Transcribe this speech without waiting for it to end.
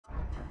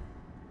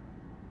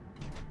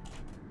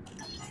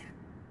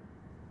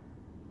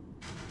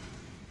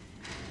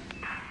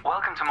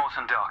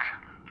Nelson Dock.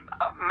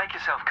 Make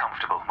yourself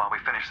comfortable while we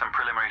finish some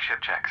preliminary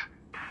ship checks.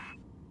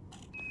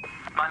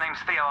 My name's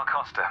Theo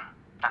Acosta,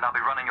 and I'll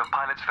be running your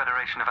Pilots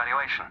Federation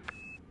evaluation.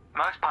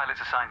 Most pilots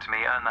assigned to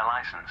me earn their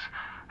license,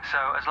 so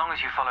as long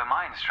as you follow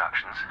my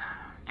instructions,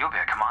 you'll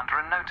be a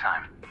commander in no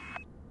time.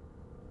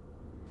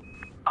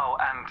 Oh,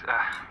 and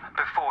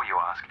before you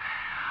ask,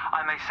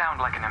 I may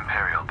sound like an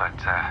Imperial, but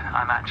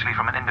I'm actually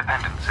from an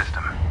independent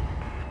system.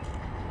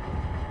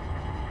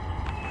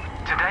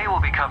 Today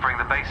we'll be covering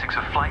the basics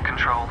of flight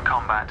control,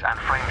 combat, and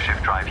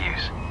frameshift drive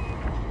use.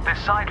 This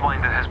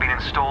Sidewinder has been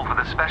installed with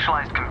a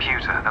specialized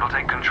computer that'll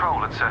take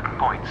control at certain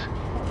points.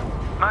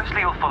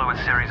 Mostly you'll follow a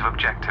series of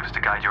objectives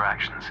to guide your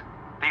actions.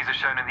 These are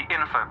shown in the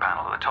info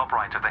panel at the top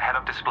right of the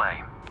head-up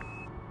display.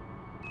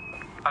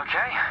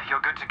 Okay,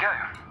 you're good to go.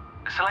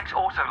 Select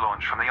auto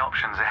launch from the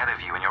options ahead of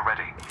you when you're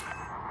ready.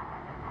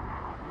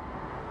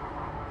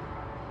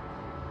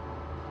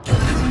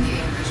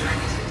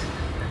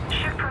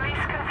 Ship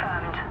release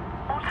confirmed.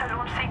 Auto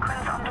launch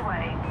sequence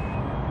underway.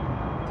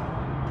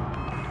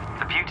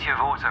 The beauty of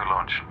auto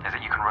launch is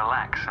that you can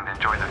relax and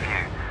enjoy the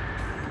view.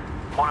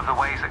 One of the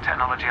ways that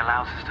technology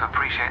allows us to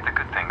appreciate the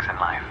good things in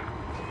life.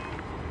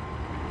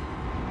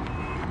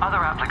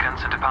 Other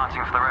applicants are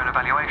departing for their own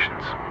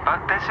evaluations,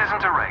 but this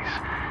isn't a race.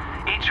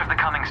 Each of the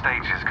coming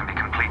stages can be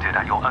completed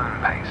at your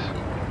own pace.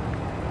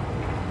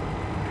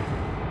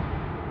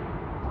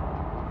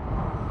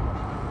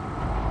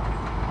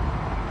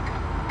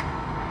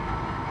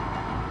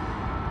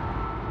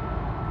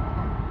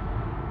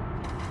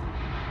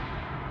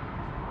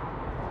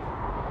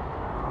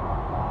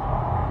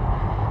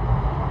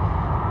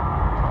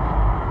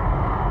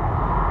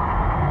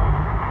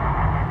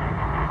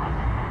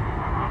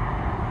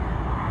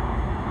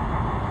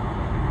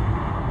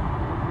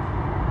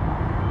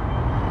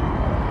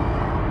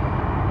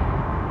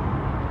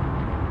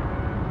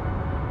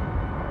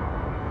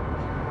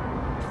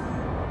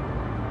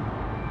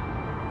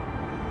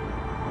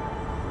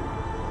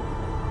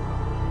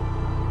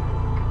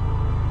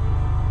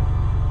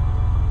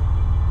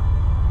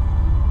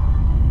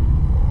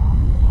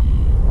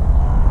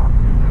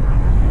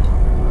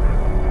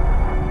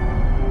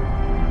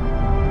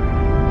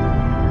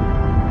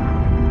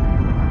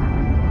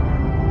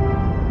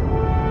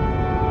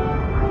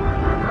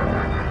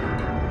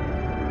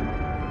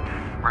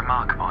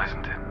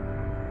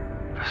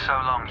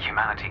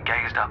 Humanity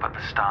gazed up at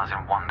the stars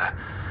in wonder.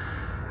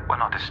 We're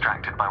not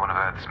distracted by one of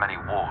Earth's many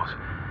wars.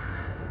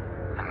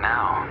 And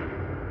now,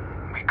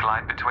 we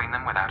glide between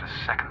them without a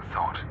second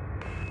thought.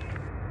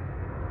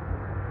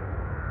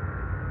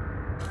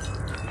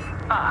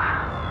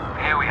 Ah,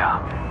 here we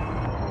are.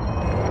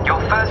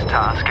 Your first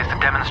task is to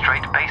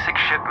demonstrate basic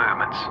ship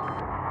movements.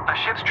 A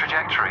ship's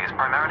trajectory is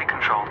primarily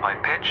controlled by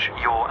pitch,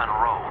 yaw, and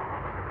roll.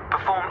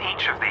 Perform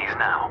each of these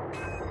now.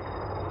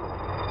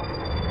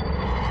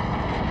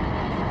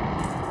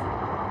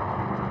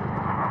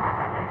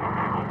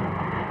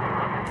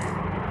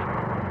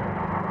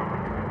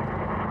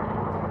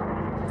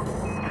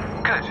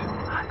 Good.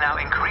 Now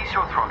increase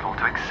your throttle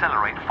to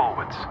accelerate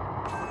forwards.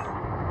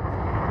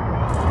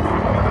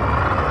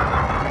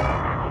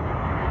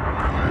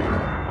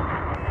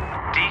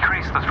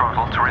 Decrease the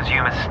throttle to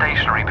resume a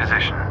stationary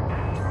position.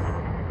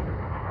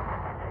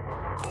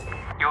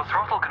 Your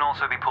throttle can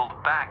also be pulled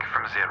back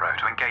from zero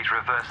to engage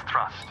reverse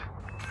thrust.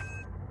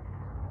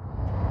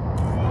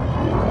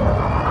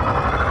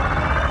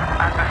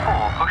 As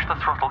before, push the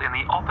throttle in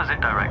the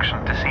opposite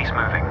direction to cease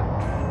moving.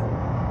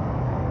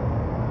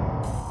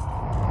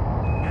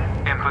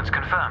 Inputs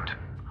confirmed.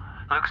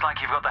 Looks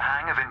like you've got the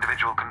hang of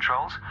individual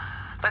controls.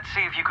 Let's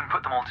see if you can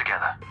put them all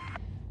together.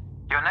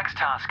 Your next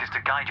task is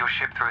to guide your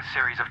ship through a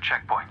series of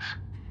checkpoints.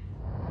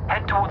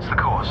 Head towards the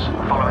course,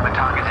 following the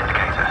target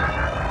indicator.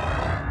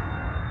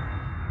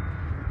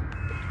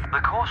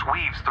 The course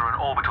weaves through an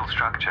orbital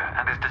structure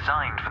and is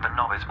designed for the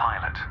novice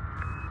pilot.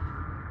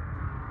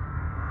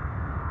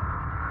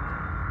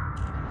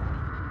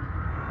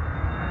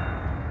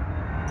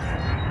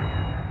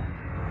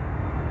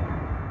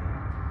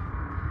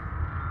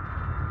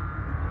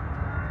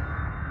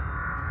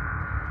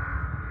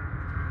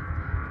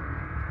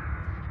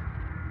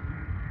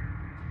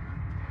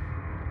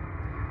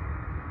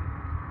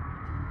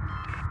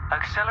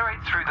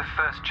 Accelerate through the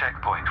first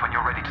checkpoint when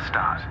you're ready to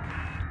start.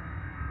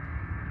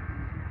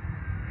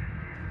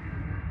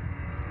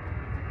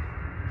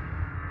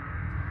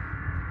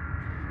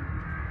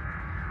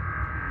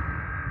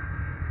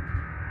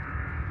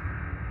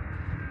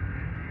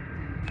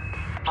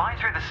 Fly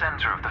through the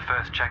center of the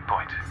first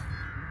checkpoint.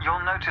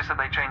 You'll notice that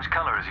they change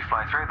color as you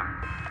fly through them.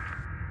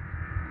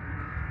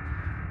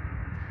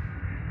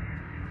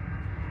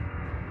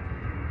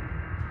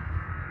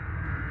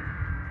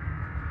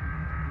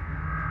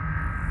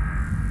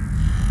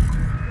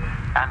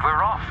 And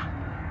we're off.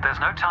 There's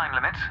no time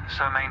limit,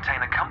 so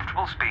maintain a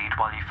comfortable speed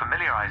while you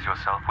familiarize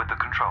yourself with the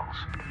controls.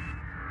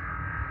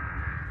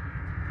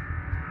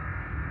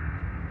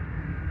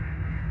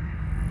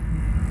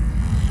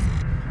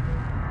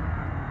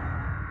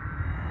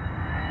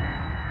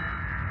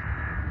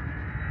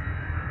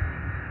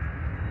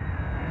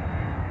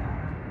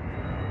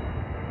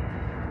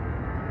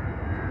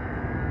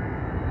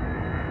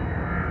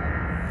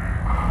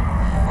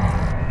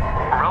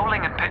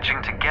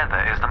 working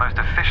together is the most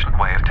efficient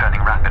way of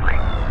turning rapidly.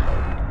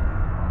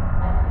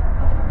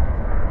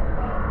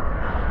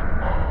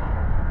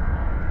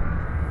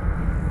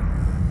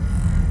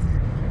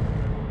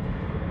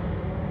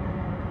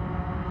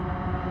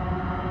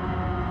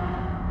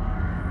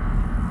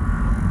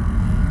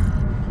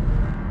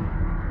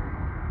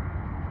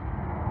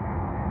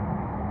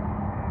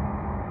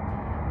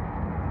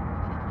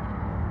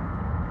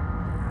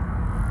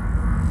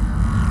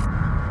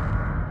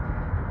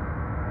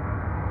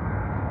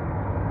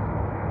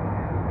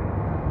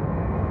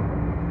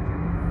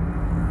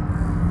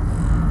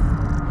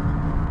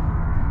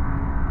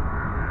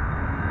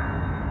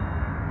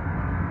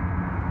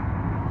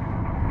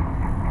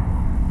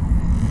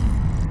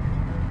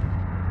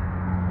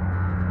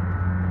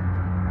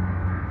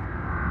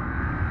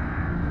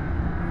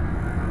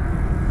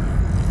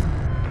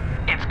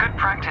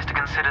 Practice to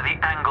consider the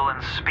angle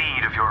and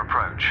speed of your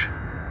approach.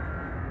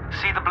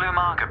 See the blue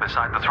marker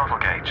beside the throttle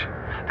gauge?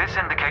 This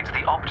indicates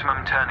the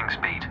optimum turning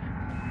speed.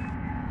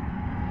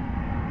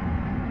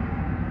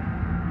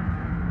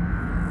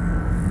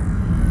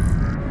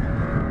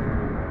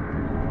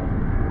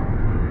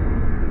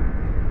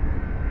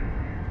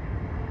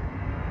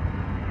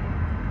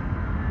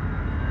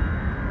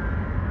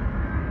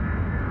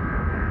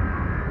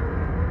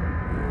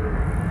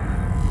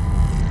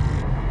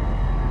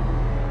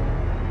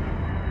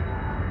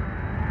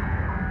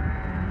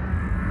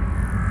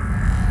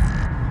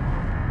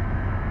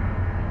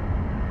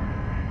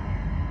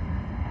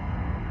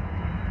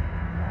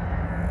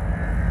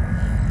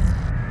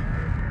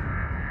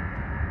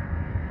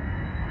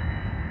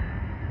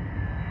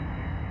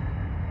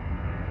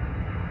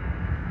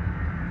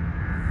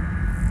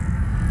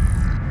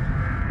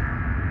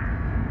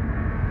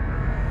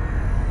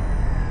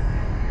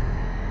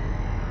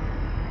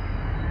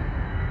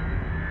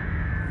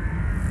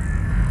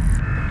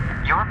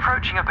 You're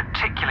approaching a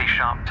particularly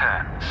sharp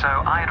turn, so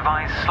I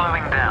advise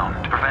slowing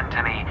down to prevent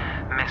any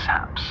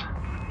mishaps.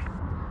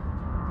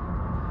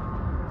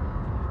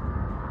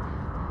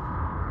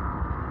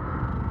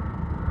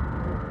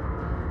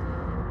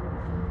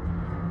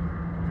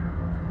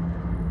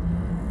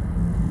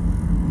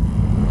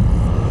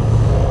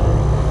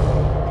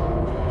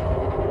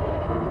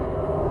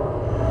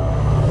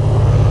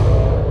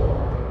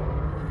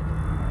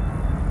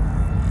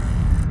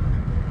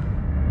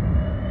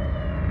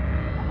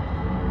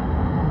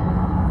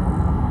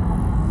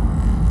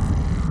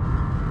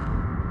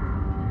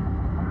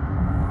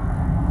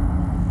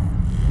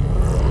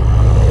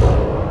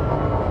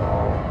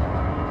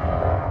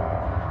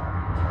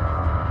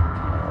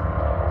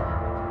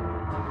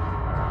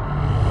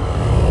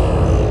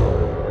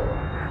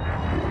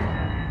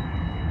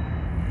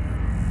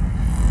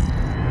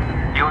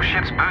 Your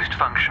ship's boost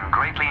function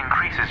greatly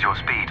increases your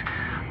speed,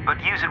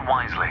 but use it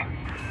wisely.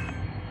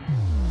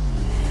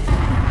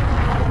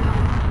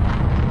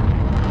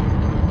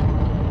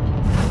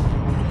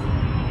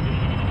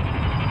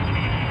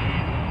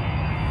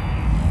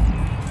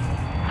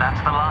 That's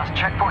the last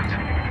checkpoint.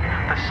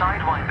 The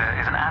Sidewinder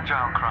is an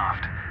agile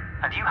craft,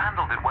 and you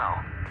handled it well.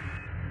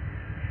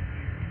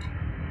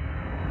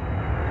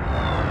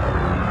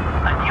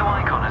 A new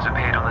icon has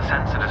appeared on the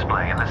sensor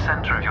display in the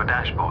center of your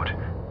dashboard.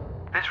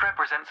 This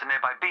represents a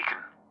nearby beacon,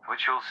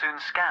 which you'll soon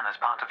scan as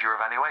part of your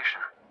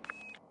evaluation.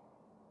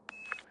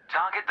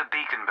 Target the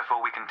beacon before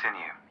we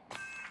continue.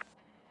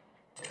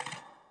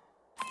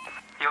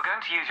 You're going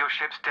to use your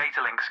ship's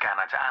data link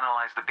scanner to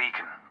analyze the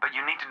beacon, but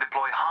you need to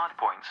deploy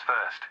hardpoints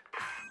first.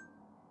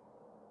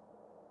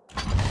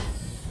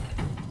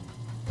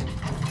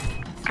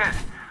 Good.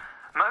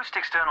 Most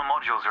external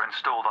modules are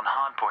installed on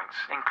hardpoints,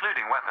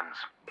 including weapons.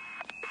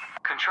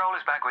 Control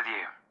is back with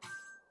you.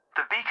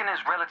 The beacon is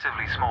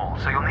relatively small,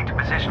 so you'll need to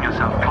position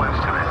yourself close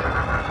to it.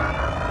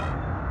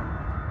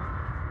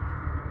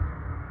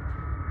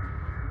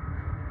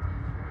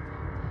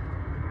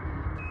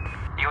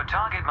 Your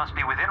target must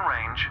be within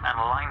range and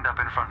lined up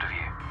in front of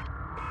you.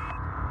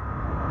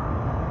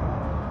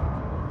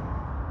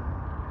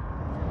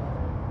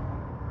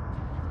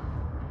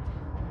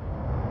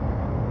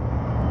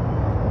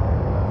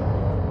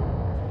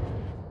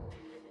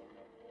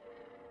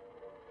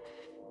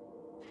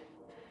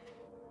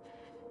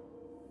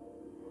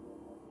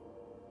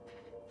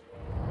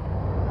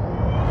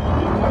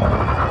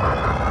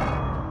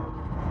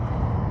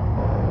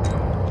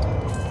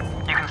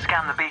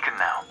 Scan the beacon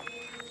now.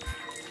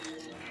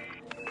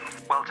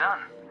 Well done.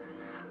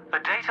 The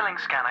data link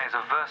scanner is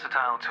a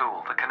versatile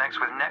tool that connects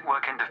with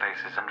network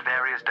interfaces and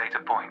various data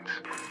points.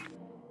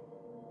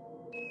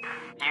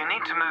 You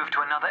need to move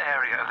to another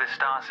area of this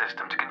star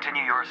system to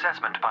continue your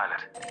assessment,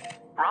 pilot.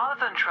 Rather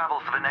than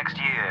travel for the next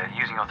year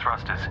using your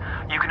thrusters,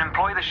 you can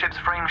employ the ship's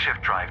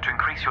frameshift drive to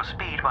increase your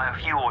speed by a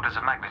few orders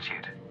of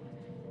magnitude.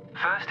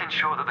 First,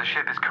 ensure that the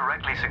ship is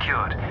correctly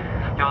secured.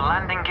 Your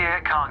landing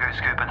gear, cargo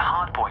scoop, and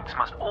hardpoints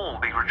must all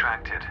be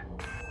retracted.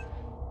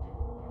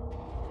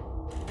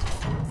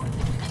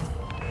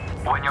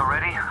 When you're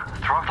ready,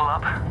 throttle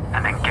up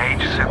and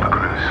engage Super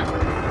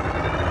Cruise.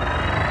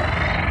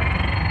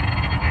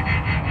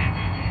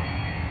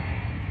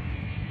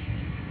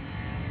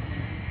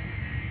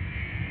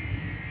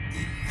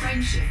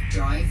 Frameshift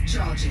drive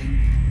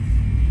charging.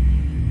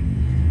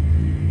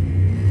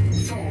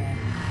 4,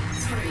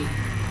 3,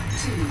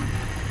 2,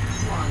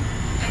 1,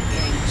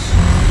 engage.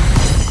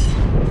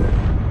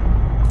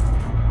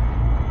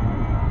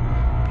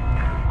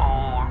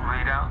 All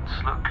readouts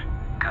look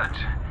good.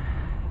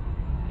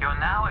 You're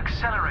now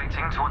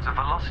accelerating towards a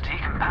velocity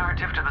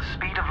comparative to the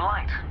speed of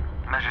light,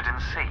 measured in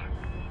c.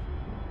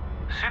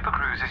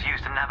 Supercruise is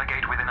used to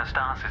navigate within a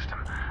star system,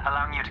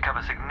 allowing you to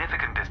cover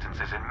significant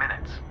distances in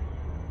minutes.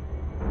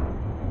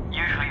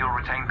 Usually you'll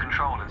retain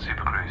control in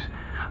Supercruise,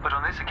 but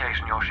on this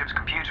occasion your ship's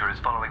computer is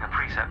following a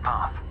preset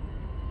path.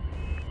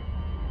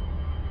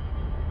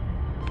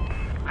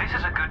 This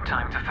is a good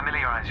time to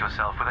familiarize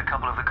yourself with a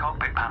couple of the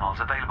cockpit panels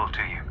available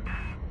to you.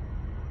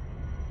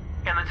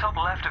 In the top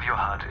left of your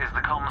HUD is the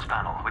comms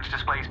panel, which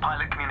displays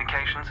pilot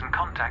communications and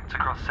contacts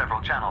across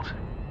several channels.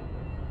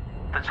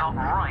 The top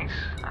right,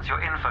 that's your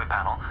info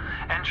panel.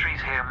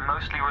 Entries here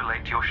mostly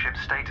relate to your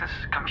ship's status,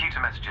 computer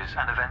messages,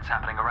 and events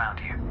happening around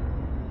you.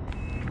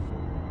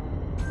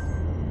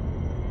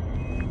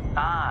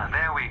 Ah,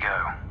 there we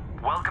go.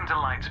 Welcome to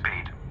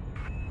Lightspeed.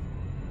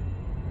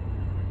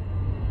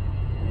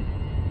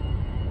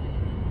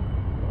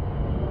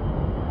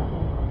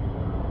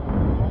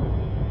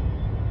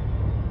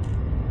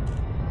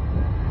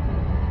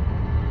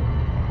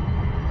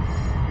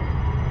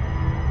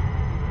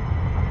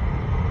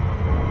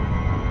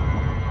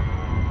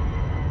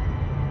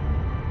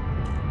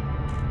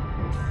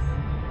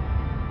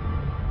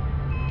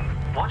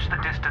 Watch the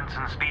distance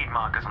and speed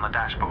markers on the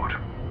dashboard.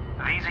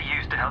 These are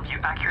used to help you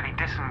accurately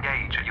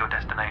disengage at your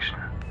destination.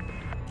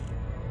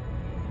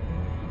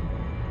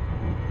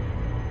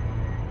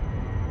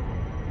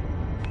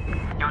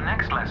 Your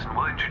next lesson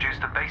will introduce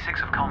the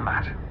basics of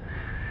combat.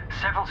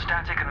 Several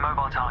static and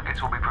mobile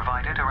targets will be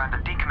provided around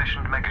a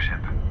decommissioned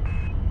megaship.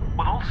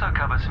 We'll also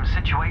cover some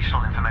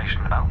situational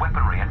information about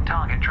weaponry and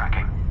target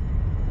tracking.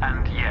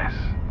 And yes,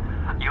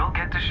 you'll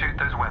get to shoot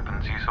those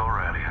weapons you saw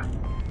earlier.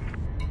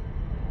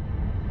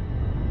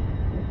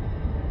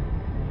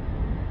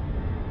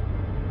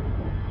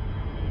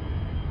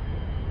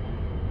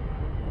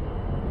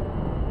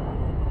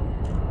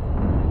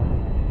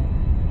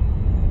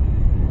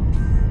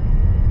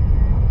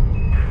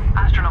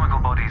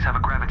 Have a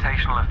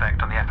gravitational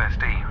effect on the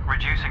FSD,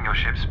 reducing your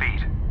ship's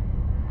speed.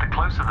 The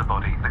closer the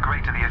body, the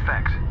greater the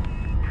effect.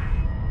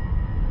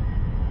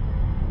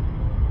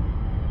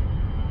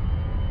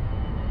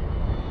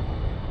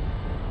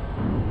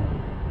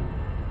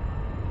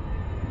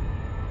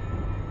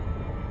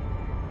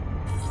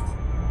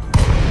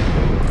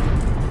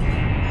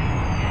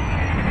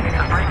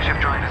 The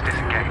frameshift drive is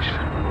disengaged.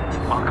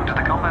 Welcome to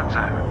the combat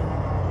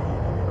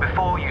zone.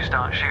 Before you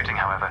start shooting,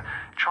 however,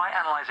 try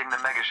analyzing the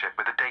megaship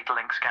with a data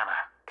link scanner.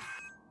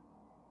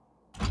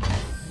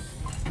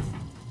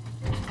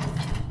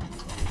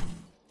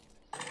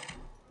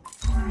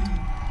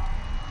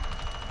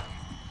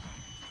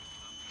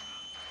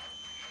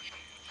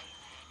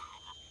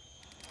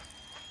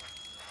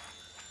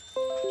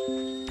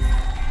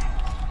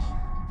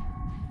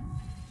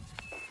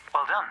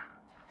 Well done.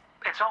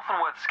 It's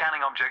often worth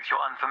scanning objects you're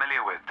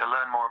unfamiliar with to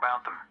learn more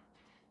about them.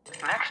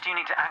 Next, you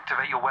need to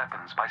activate your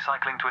weapons by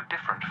cycling to a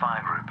different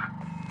fire group.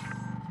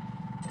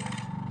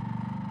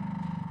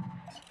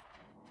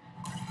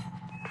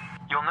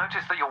 You'll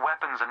notice that your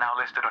weapons are now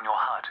listed on your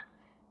HUD.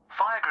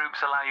 Fire groups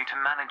allow you to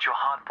manage your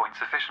hardpoints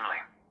efficiently.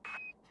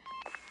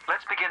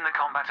 Let's begin the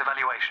combat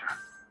evaluation.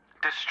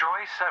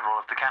 Destroy several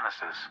of the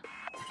canisters.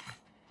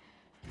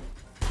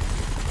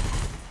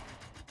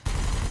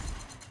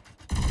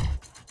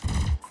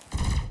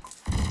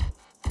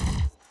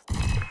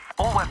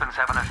 All weapons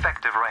have an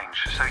effective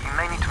range, so you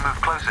may need to move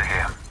closer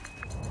here.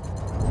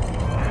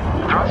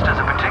 Thrusters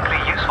are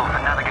particularly useful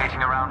for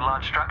navigating around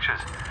large structures.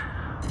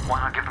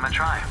 Why not give them a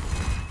try?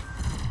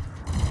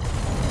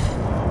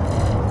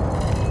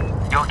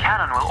 Your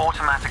cannon will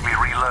automatically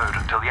reload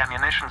until the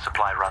ammunition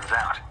supply runs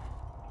out.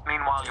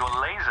 Meanwhile, your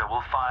laser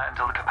will fire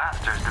until the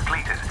capacitor is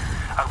depleted,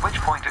 at which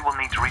point it will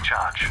need to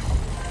recharge.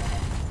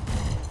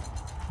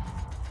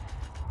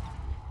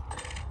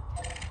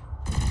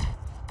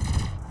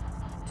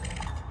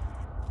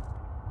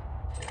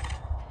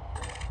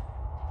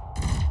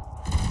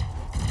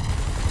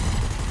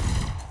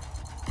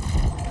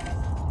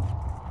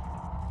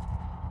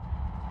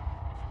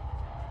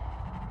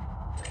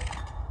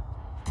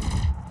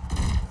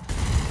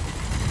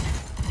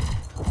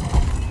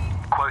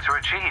 Quota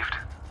achieved.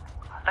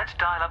 Let's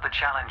dial up the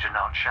challenge a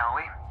notch, shall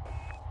we?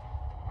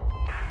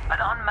 An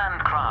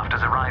unmanned craft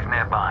has arrived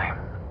nearby.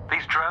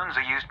 These drones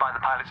are used by the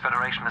Pilots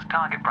Federation as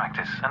target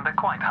practice, and they're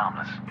quite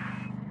harmless.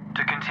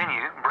 To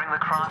continue, bring the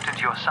craft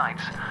into your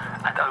sights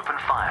and open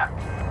fire.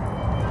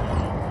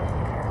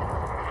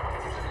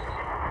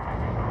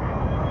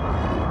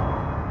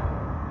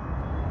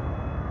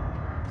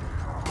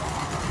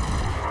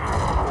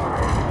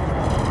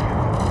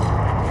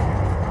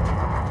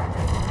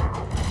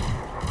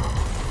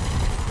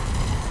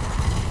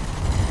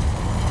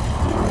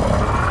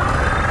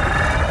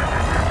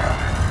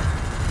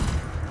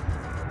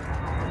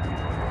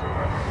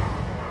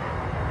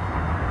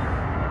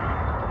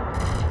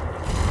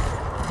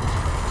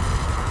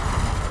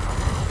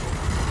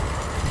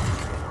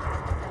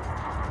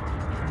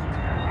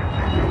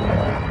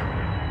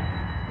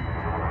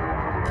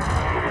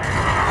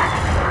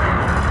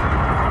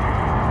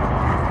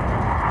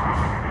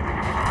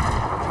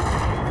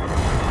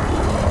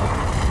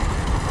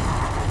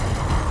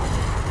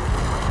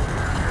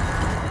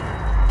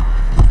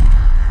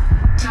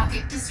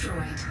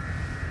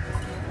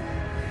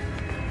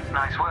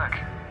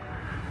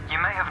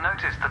 may have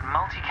noticed that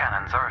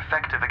multi-cannons are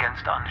effective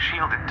against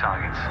unshielded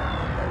targets.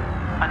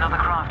 Another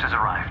craft has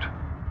arrived.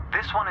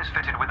 This one is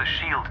fitted with a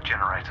shield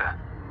generator.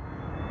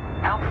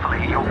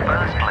 Helpfully, your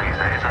burst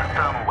laser is a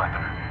thermal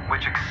weapon,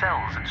 which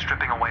excels at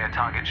stripping away a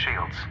target's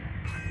shields.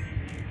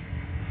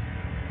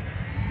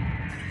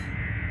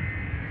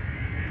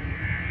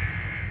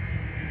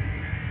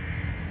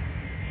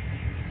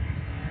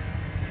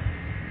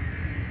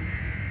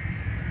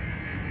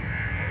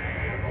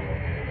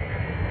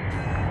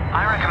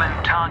 I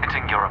recommend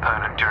targeting your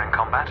opponent during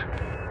combat.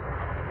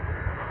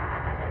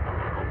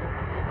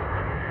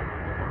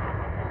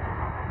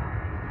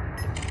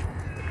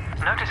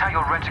 Notice how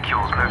your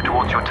reticules move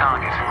towards your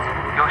target.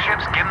 Your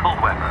ship's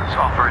gimbaled weapons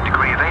offer a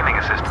degree of aiming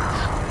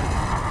assistance.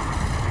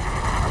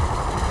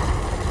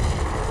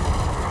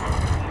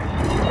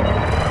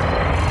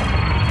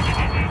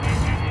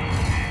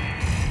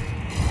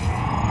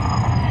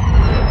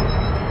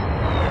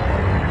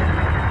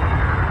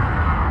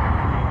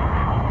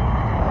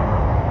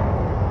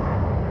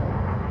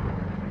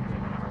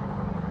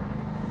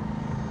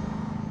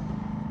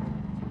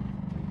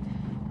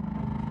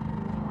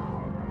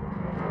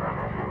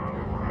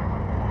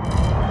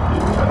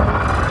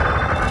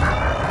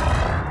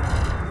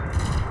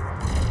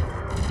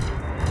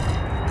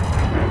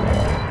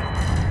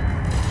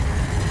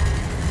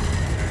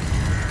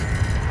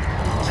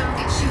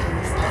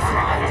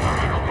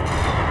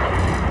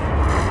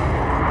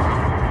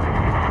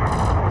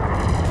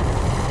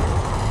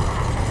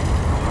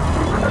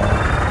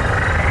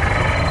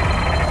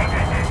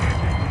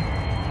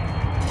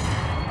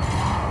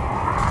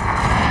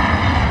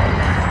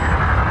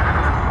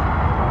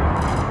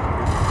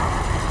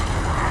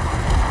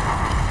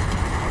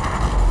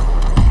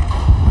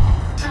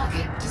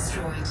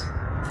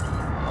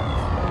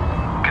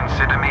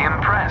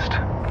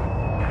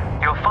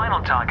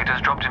 Target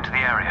has dropped into the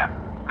area.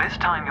 This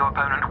time your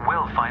opponent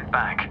will fight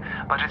back,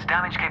 but its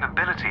damage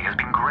capability has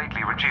been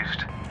greatly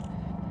reduced.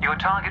 Your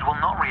target will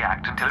not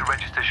react until it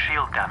registers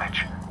shield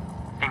damage.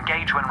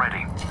 Engage when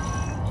ready.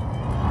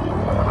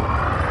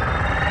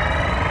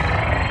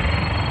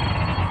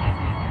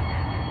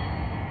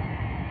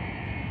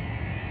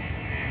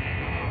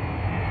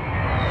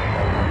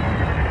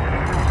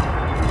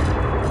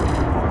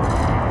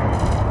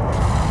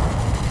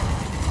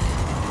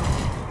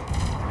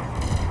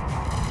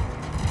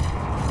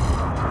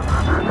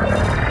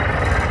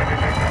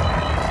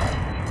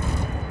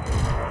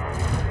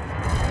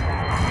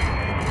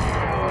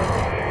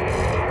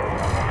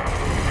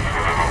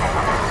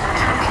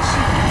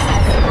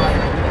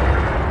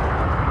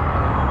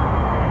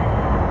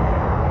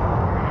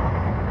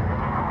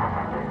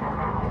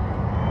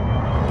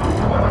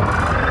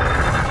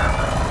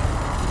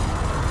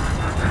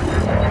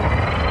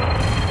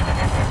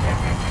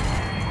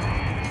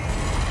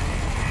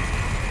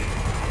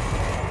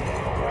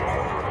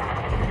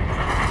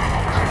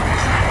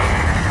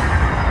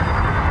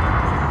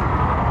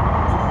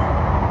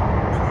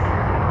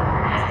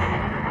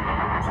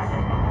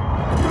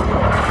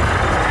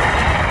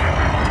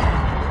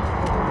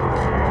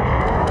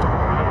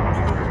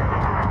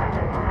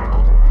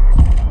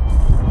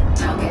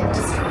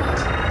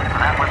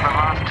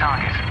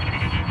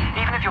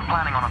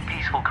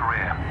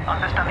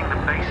 Understanding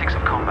the basics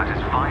of combat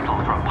is vital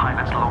for a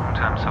pilot's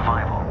long-term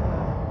survival.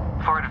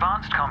 For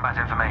advanced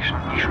combat information,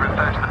 you should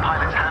refer to the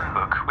pilot's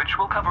handbook, which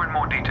we'll cover in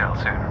more detail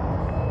soon.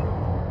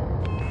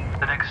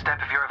 The next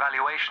step of your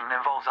evaluation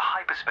involves a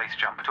hyperspace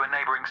jump to a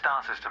neighboring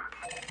star system.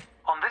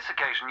 On this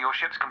occasion, your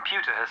ship's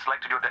computer has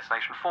selected your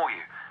destination for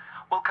you.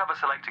 We'll cover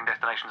selecting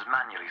destinations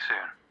manually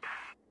soon.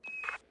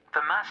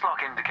 The mass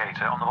lock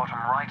indicator on the bottom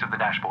right of the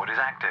dashboard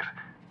is active.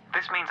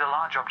 This means a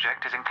large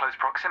object is in close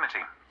proximity,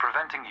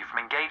 preventing you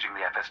from engaging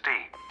the FSD.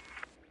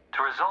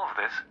 To resolve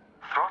this,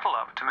 throttle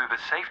up to move a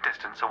safe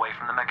distance away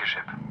from the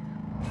megaship.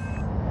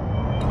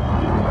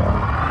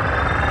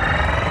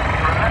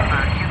 Remember,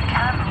 you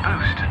can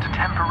boost to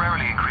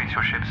temporarily increase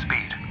your ship's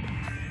speed.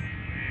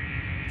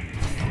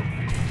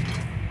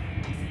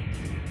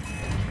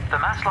 The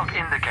mass lock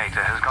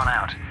indicator has gone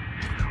out.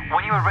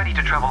 When you are ready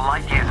to travel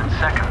light years in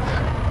seconds,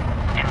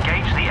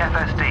 engage the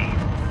FSD.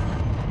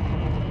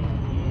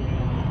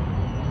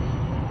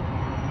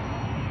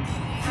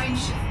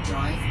 Frameshift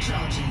drive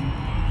charging.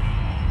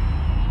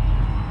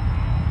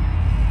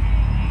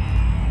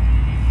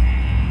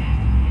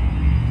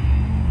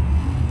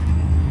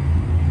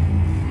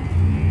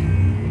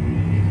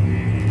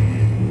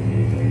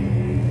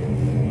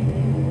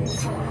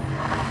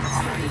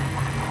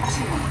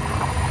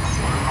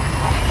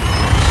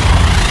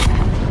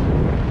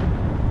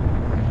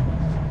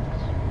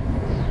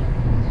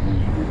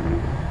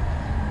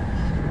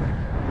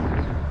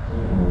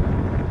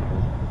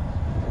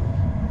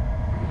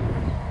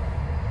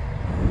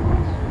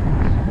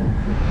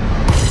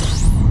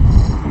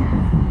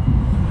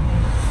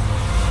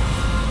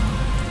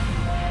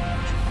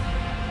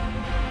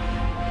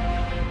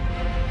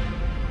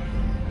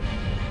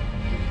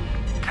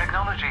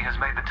 Technology has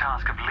made the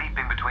task of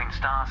leaping between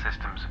star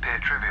systems appear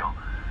trivial.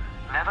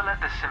 Never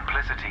let this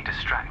simplicity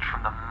distract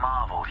from the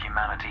marvel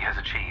humanity has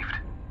achieved.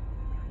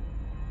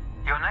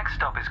 Your next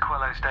stop is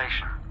Quello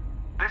Station.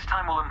 This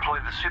time we'll employ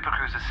the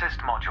Supercruise Assist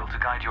module to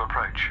guide your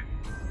approach.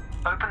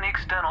 Open the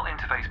external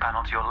interface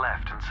panel to your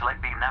left and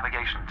select the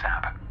Navigation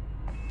tab.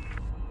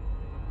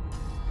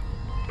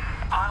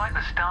 Highlight the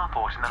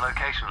starport in the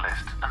location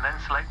list and then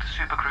select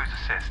Supercruise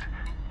Assist.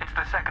 It's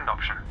the second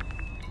option.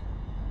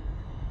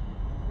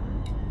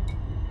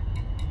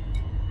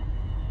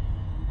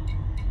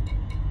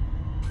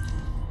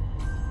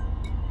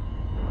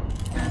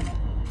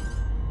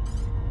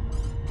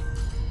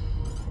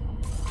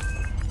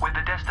 With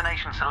the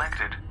destination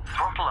selected,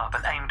 throttle up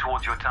and aim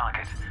towards your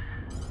target.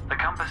 The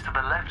compass to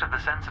the left of the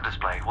sensor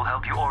display will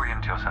help you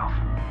orient yourself.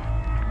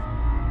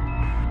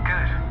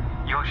 Good.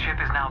 Your ship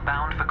is now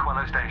bound for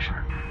Quello Station.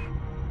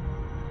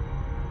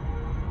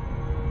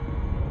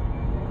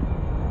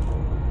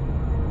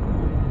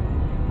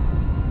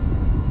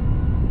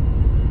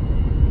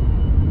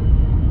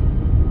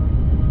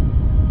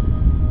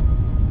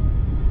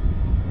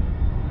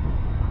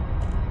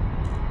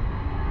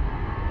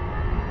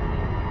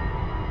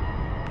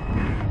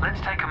 Let's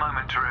take a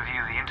moment to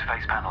review the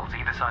interface panels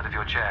either side of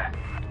your chair.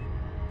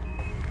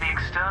 The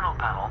external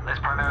panel is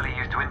primarily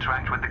used to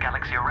interact with the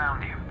galaxy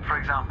around you. For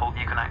example,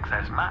 you can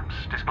access maps,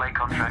 display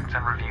contracts,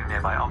 and review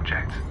nearby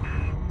objects.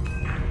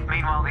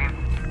 Meanwhile,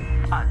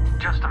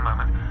 just a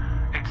moment.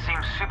 It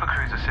seems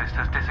Supercruise Assist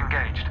has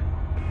disengaged.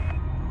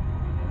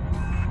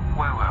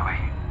 Where were we?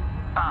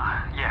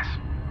 Yes.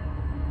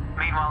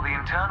 Meanwhile, the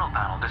internal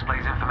panel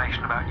displays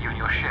information about you and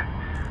your ship.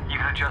 You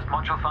can adjust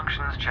module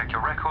functions, check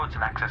your records,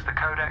 and access the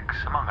codex,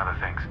 among other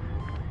things.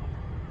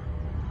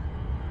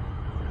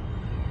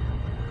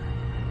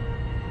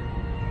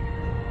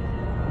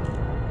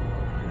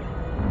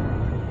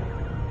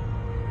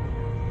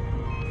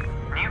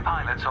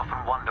 Pilots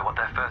often wonder what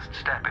their first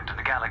step into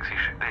the galaxy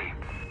should be.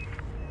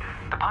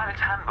 The pilot's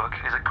handbook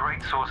is a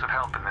great source of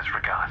help in this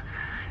regard.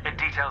 It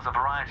details a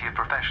variety of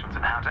professions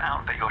and how to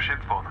outfit your ship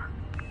for them.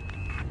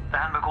 The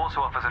handbook also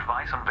offers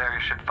advice on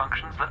various ship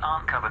functions that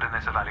aren't covered in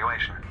this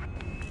evaluation.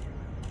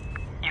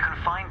 You can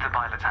find the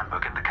pilot's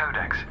handbook in the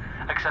codex,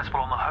 accessible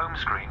on the home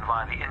screen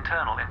via the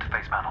internal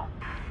interface panel.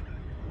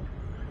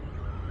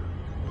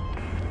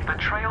 The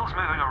trails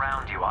moving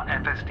around you are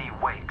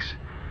FSD wakes.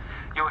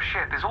 Your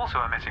ship is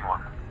also emitting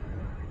one.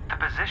 The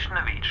position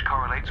of each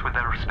correlates with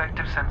their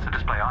respective sensor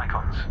display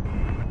icons.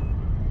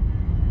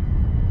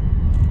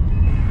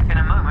 In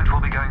a moment,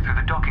 we'll be going through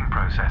the docking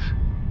process.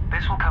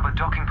 This will cover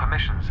docking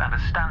permissions and a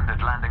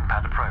standard landing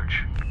pad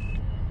approach.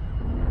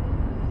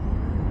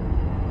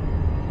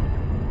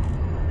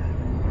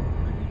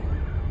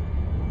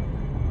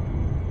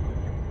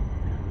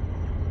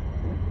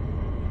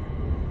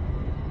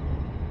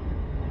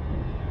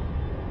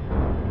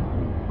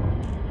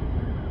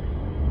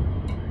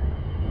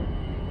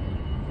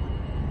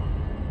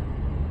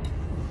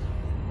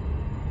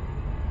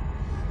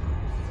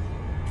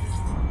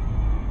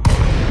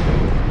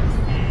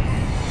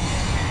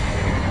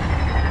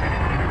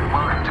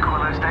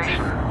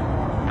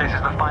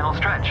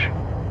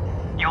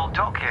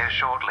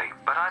 Shortly,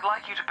 but I'd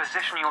like you to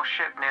position your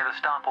ship near the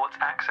starport's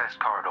access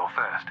corridor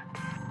first.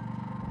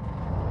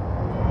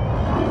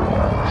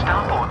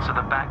 Starports are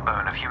the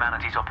backbone of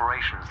humanity's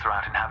operations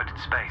throughout inhabited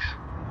space.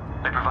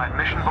 They provide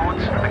mission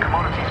boards, the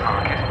commodities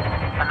market,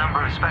 a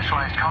number of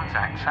specialized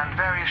contacts, and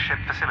various ship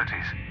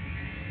facilities.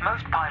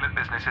 Most pilot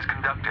business is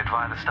conducted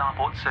via the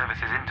Starport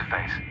Services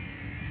interface.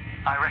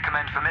 I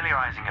recommend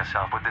familiarizing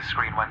yourself with this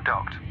screen when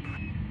docked.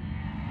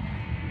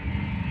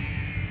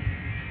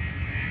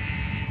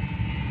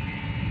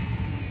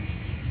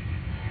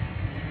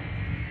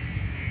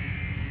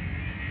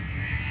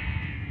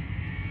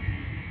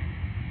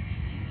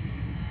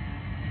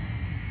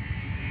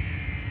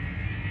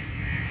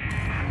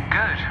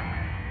 Good.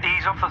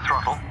 Ease off the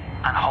throttle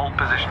and hold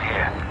position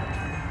here.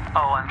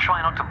 Oh, and try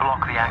not to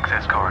block the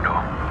access corridor.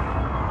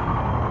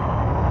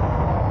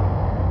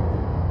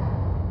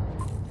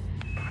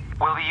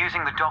 We'll be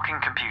using the docking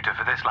computer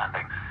for this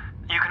landing.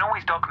 You can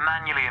always dock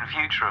manually in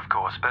future, of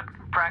course, but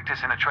practice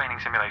in a training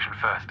simulation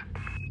first.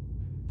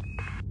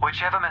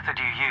 Whichever method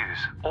you use,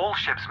 all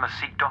ships must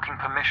seek docking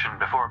permission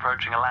before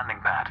approaching a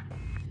landing pad.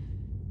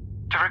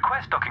 To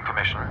request docking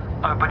permission,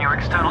 open your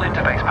external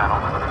interface panel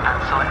and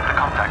select the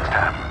Contacts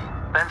tab.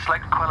 Then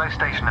select Quello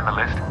Station in the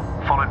list,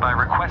 followed by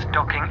Request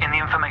Docking in the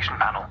Information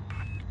panel.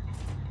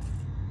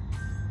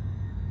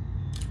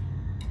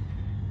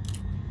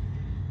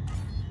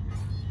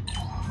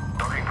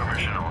 Docking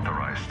permission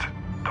authorized.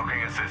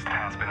 Docking assist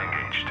has been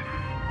engaged.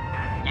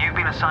 You've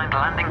been assigned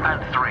Landing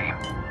Pad 3.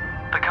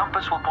 The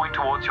compass will point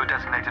towards your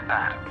designated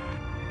pad.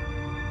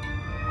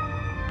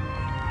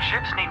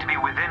 Ships need to be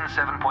within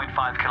 7.5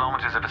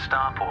 kilometers of a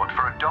starport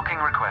for a docking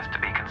request to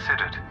be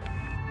considered.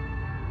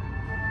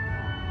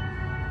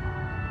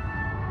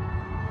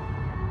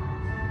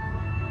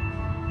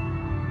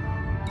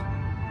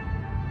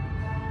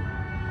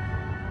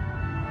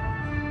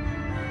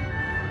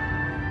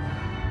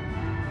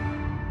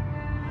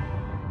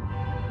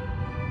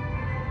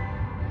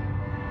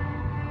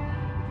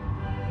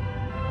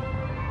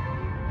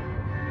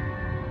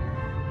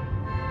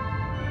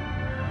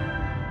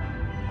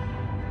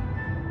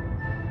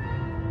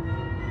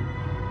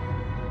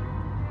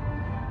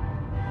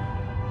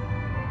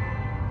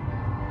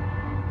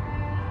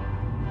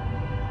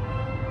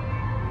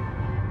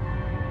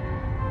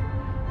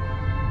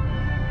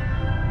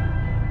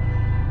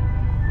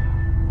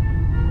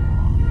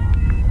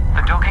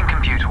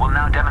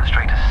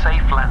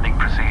 safe landing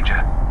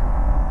procedure.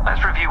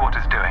 Let's review what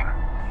it's doing.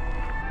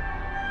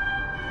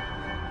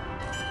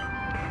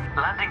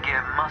 Landing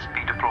gear must be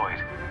deployed.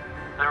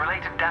 The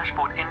related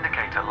dashboard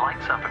indicator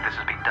lights up if this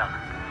has been done.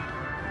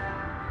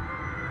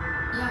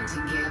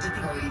 Landing gear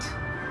deployed.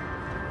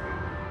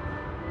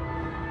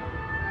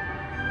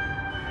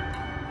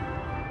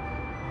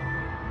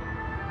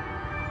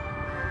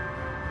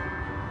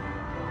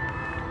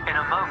 In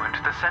a moment,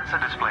 the sensor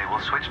display will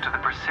switch to the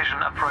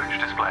precision approach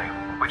display,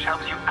 which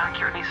helps you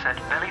accurately set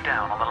belly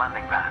down on the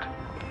landing pad.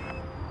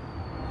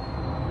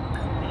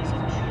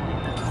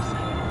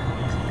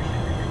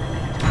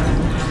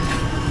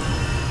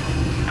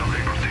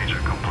 Docking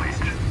procedure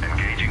complete.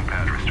 Engaging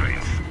pad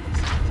restraints.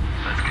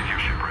 Let's get your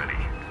ship ready.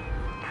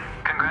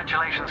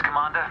 Congratulations,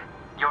 Commander.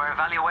 Your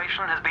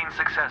evaluation has been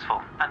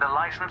successful, and a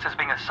license is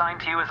being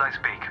assigned to you as I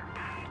speak.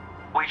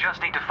 We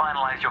just need to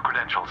finalize your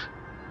credentials.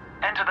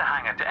 Enter the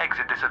hangar to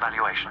exit this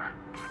evaluation.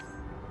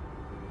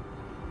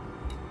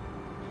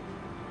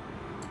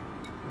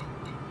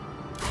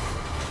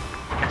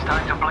 It's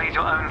time to blaze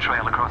your own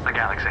trail across the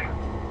galaxy.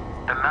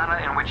 The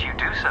manner in which you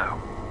do so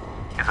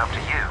is up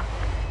to you.